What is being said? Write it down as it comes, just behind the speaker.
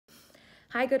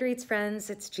Hi Goodreads friends,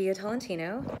 it's Jia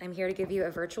Tolentino. I'm here to give you a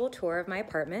virtual tour of my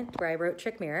apartment where I wrote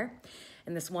Trick Mirror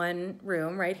in this one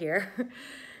room right here,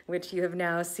 which you have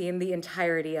now seen the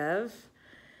entirety of.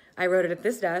 I wrote it at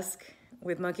this desk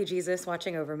with Monkey Jesus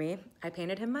watching over me. I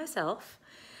painted him myself.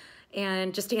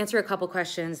 And just to answer a couple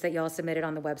questions that y'all submitted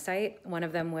on the website, one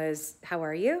of them was, how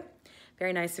are you?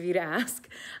 Very nice of you to ask.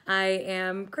 I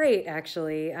am great,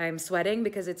 actually. I'm sweating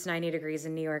because it's 90 degrees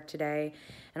in New York today.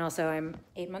 And also I'm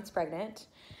 8 months pregnant.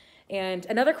 And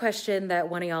another question that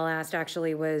one of y'all asked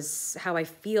actually was how I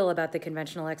feel about the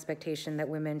conventional expectation that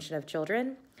women should have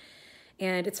children.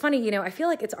 And it's funny, I feel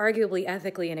like it's arguably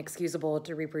ethically inexcusable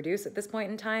to reproduce at this point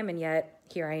in time, and yet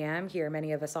here I am, here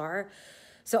many of us are.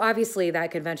 So obviously that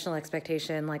conventional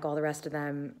expectation, like all the rest of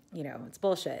them, it's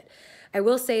bullshit. I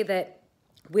will say that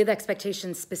with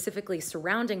expectations specifically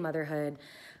surrounding motherhood,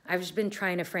 I've just been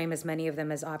trying to frame as many of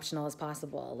them as optional as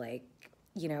possible. Like,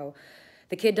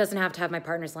 the kid doesn't have to have my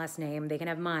partner's last name. They can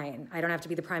have mine. I don't have to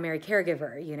be the primary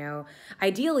caregiver,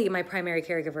 Ideally, my primary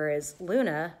caregiver is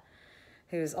Luna,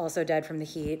 who's also dead from the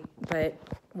heat, but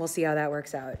we'll see how that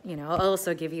works out. I'll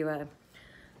also give you a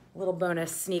little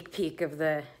bonus sneak peek of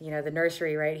the, the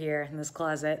nursery right here in this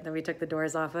closet that we took the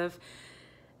doors off of.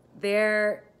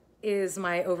 There is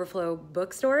my overflow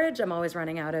book storage. I'm always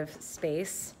running out of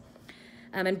space.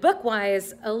 And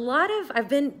book-wise, I've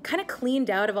been kind of cleaned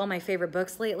out of all my favorite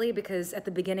books lately because at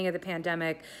the beginning of the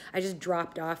pandemic, I just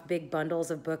dropped off big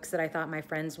bundles of books that I thought my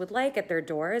friends would like at their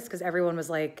doors because everyone was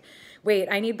like, wait,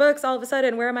 I need books all of a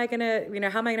sudden. Where am I gonna,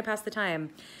 how am I gonna pass the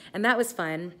time? And that was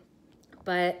fun.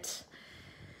 But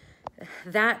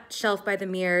that shelf by the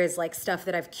mirror is like stuff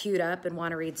that I've queued up and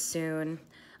want to read soon.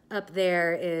 Up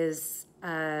there is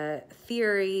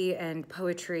theory and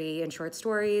poetry and short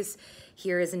stories.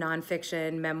 Here is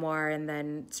nonfiction, memoir, and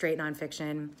then straight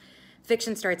nonfiction.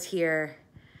 Fiction starts here,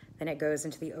 then it goes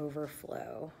into the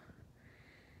overflow.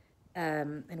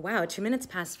 And wow, 2 minutes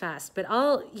passed fast, but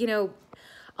I'll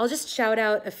just shout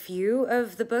out a few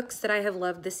of the books that I have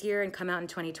loved this year and come out in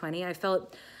 2020. I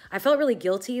felt really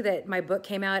guilty that my book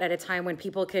came out at a time when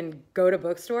people can go to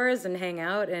bookstores and hang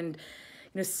out, and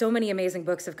so many amazing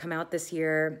books have come out this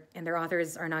year and their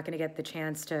authors are not going to get the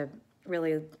chance to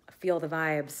really feel the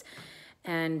vibes.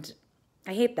 And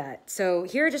I hate that. So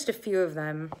here are just a few of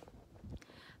them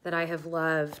that I have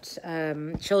loved.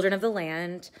 Children of the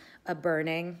Land, A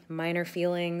Burning, Minor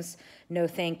Feelings, No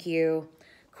Thank You,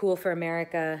 Cool for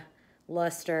America,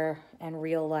 Luster, and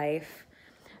Real Life.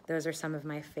 Those are some of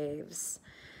my faves.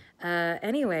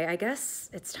 Anyway, I guess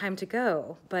it's time to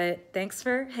go, but thanks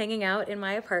for hanging out in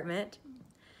my apartment.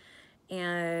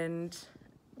 And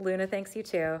Luna, thanks you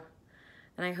too.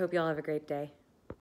 And I hope y'all have a great day.